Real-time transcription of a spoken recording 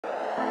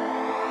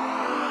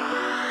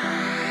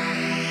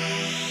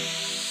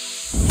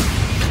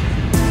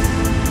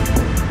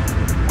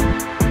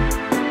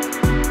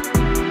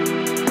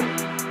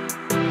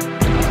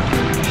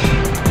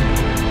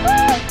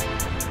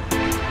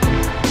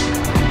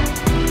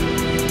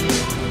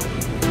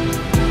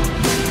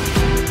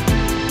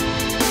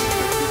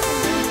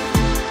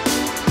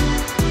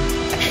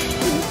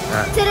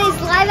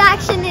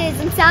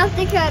in South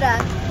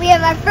Dakota. We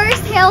have our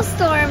first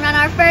hailstorm and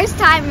our first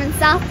time in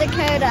South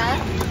Dakota.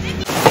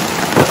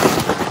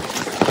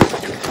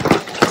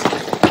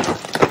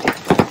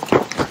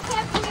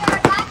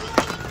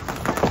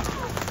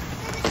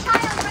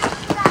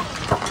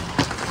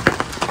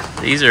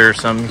 These are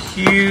some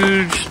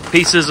huge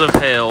pieces of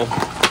hail,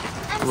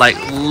 like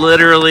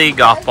literally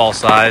golf ball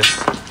size.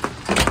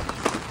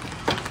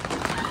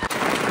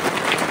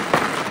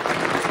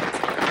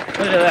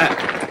 Look at that.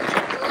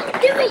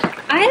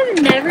 I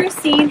have never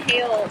seen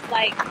hail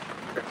like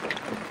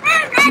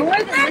more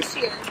than this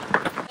year.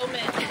 Oh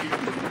man.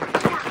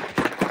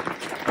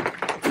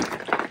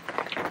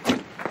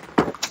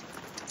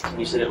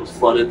 You said it was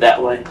flooded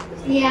that way?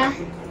 Yeah.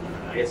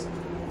 I guess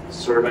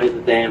survey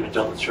the damage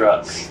on the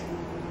trucks.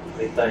 What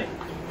do you think?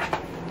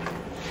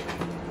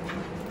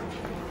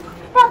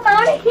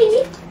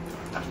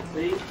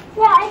 See?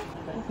 Yeah. I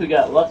think we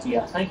got lucky.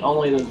 I think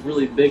only those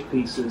really big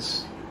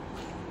pieces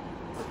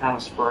were kind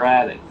of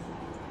sporadic.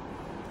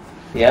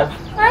 Yeah?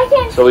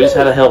 So we just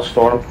had a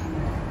hailstorm,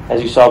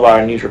 as you saw by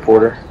our news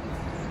reporter.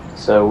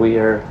 So we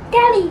are...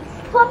 Daddy,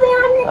 put me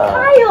on the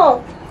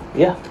tile.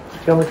 Yeah,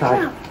 show me the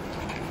tile.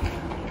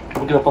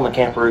 We'll get up on the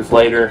camper roof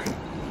later,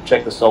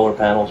 check the solar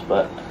panels,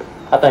 but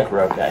I think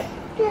we're okay.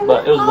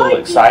 But it was a little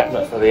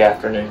excitement for the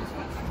afternoon.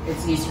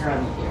 It's easier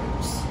on the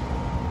ears.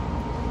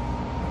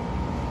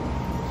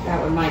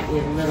 That one might be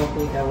a little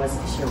big. I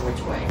wasn't sure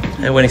which way.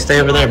 Hey, Winnie, stay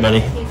over there,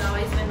 buddy. He's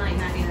always been like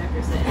 99%.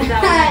 Is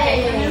that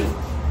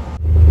what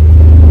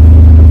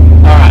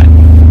Alright.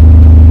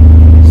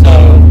 So,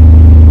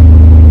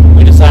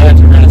 we decided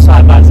to rent a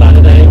side-by-side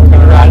today. We're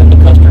going to ride into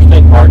Custer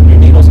State Park, New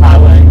Needles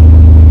Highway,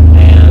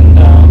 and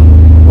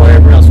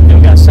wherever else we go.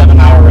 We got a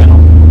 7-hour rental.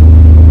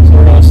 So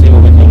we're going to see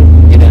what we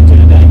can get into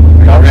today.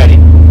 Are y'all ready?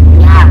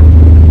 Yeah.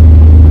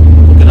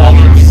 Look at all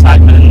the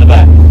excitement in the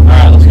back.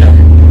 Alright, let's go.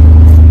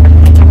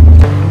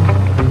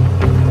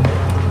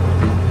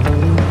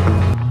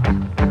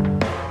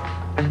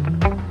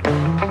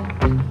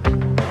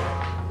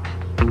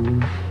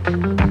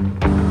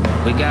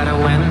 We got our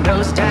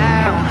windows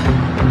down,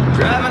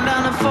 driving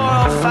down the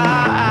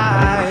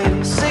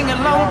 405, sing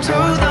along to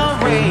the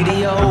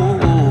radio.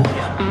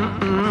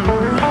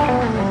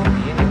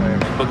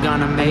 We're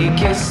gonna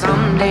make it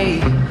someday,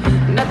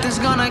 nothing's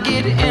gonna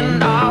get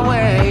in our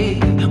way.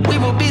 We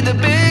will be the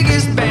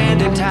biggest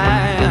band in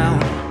town.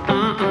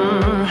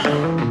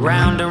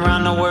 Round and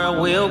round the world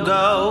we'll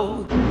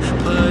go,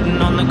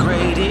 putting on the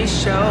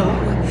greatest show.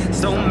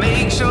 So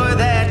make sure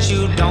that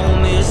you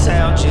don't miss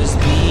out, just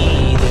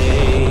be there.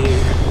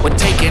 We're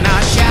taking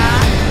our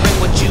shot, bring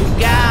what you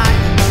got.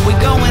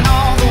 We're going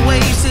all the way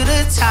to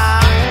the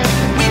top.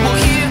 We will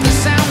hear the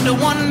sound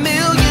of 1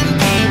 million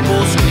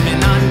people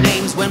screaming our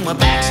names when we're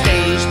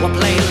backstage. We'll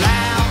play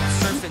loud,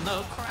 surfing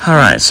the crowd. All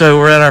right, so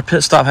we're at our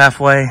pit stop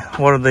halfway.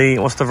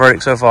 What's the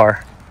verdict so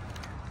far?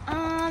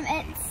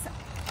 It's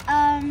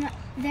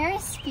very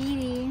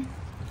speedy.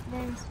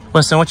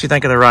 Winston, what you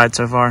think of the ride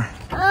so far?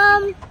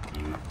 Flying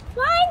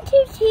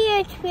to see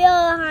a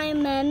trail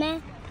behind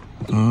Mama.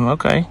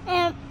 Okay.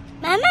 And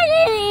Mama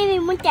didn't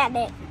even look at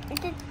it.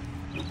 It's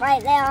just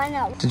right there, I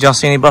know. Did y'all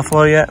see any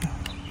buffalo yet?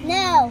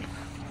 No.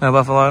 No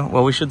buffalo?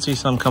 Well, we should see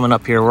some coming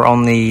up here. We're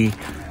on the,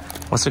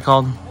 what's it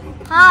called?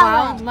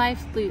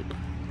 Wildlife Loop.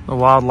 The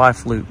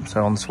Wildlife Loop.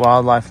 So on this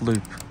Wildlife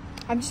Loop.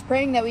 I'm just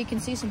praying that we can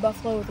see some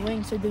buffalo with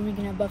wings, so then we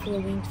can have buffalo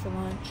wings for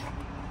lunch.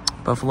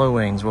 Buffalo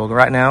wings. Well,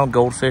 right now,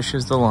 goldfish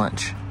is the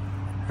lunch.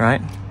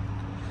 Right?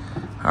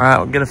 All right,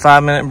 we'll get a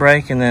 5-minute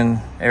break and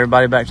then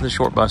everybody back to the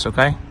short bus,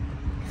 okay?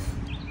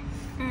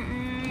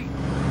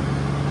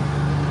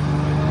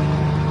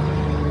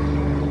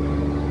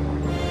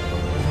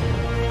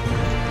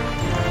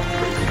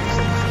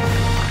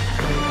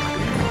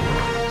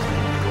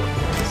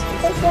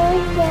 It's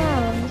going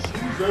down.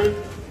 4.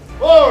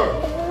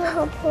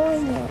 Oh,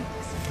 pulling it.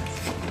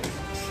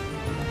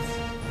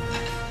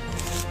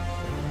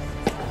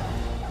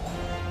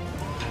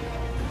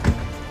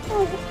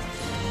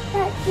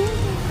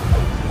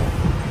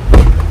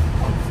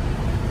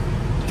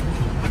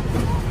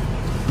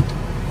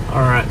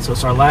 Alright, so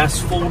it's our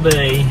last full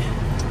day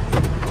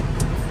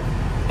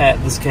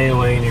at this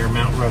KOA near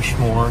Mount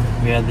Rushmore.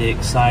 We had the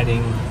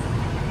exciting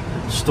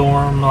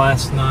storm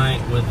last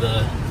night with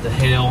the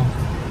hail.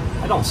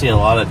 I don't see a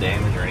lot of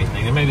damage or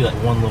anything. There may be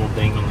like one little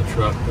ding on the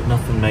truck, but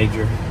nothing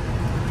major.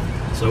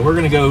 So we're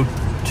going to go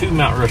to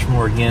Mount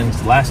Rushmore again.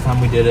 It's the last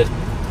time we did it.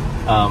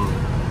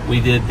 We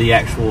did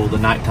the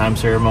nighttime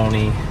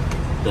ceremony,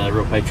 the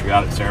real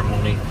patriotic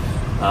ceremony.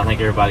 I think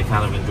everybody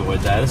kind of enjoyed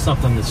that. It's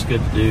something that's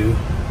good to do.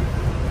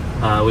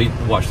 We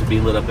watched it be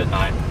lit up at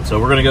night. So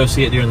we're going to go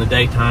see it during the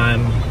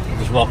daytime,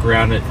 just walk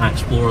around it, kind of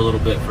explore a little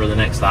bit for the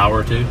next hour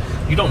or two.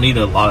 You don't need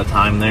a lot of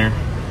time there.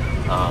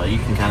 You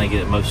can kind of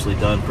get it mostly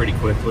done pretty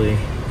quickly.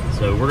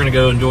 So we're going to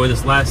go enjoy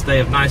this last day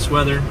of nice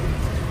weather,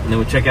 and then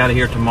we check out of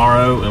here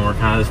tomorrow, and we're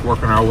kind of just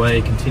working our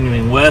way,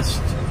 continuing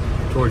west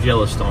towards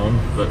Yellowstone.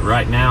 But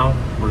right now,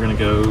 we're going to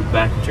go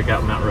back and check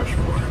out Mount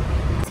Rushmore.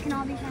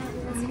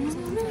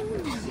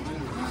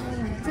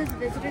 It says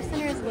visitor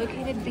center is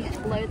located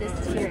below this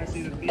tier.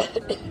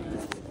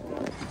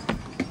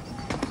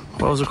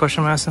 What was the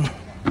question, Madison?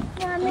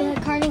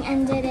 The karting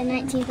ended in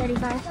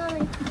 1935.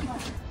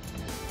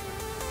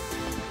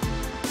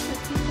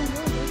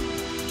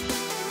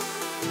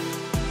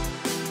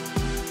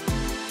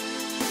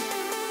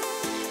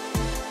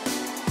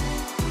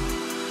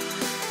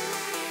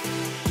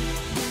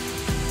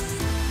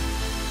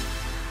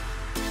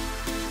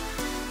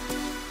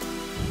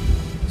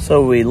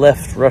 So we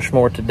left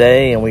Rushmore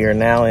today and we are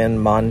now in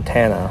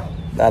Montana.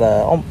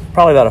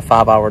 Probably about a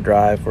 5-hour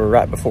drive. We're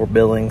right before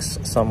Billings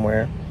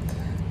somewhere.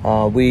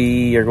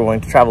 We are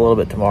going to travel a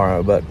little bit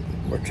tomorrow, but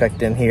we're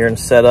checked in here and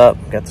set up.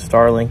 Got the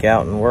Starlink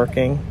out and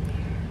working,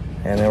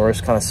 and then we're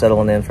just kind of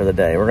settling in for the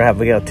day. We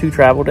got 2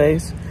 travel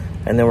days,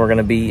 and then we're going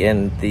to be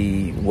in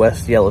the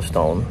West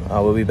Yellowstone.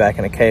 We'll be back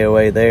in a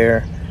KOA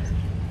there,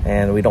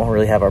 and we don't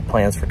really have our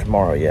plans for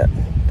tomorrow yet.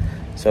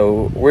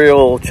 So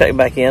we'll check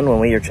back in when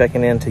we are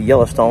checking into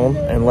Yellowstone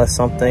unless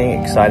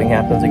something exciting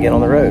happens again on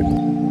the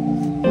road.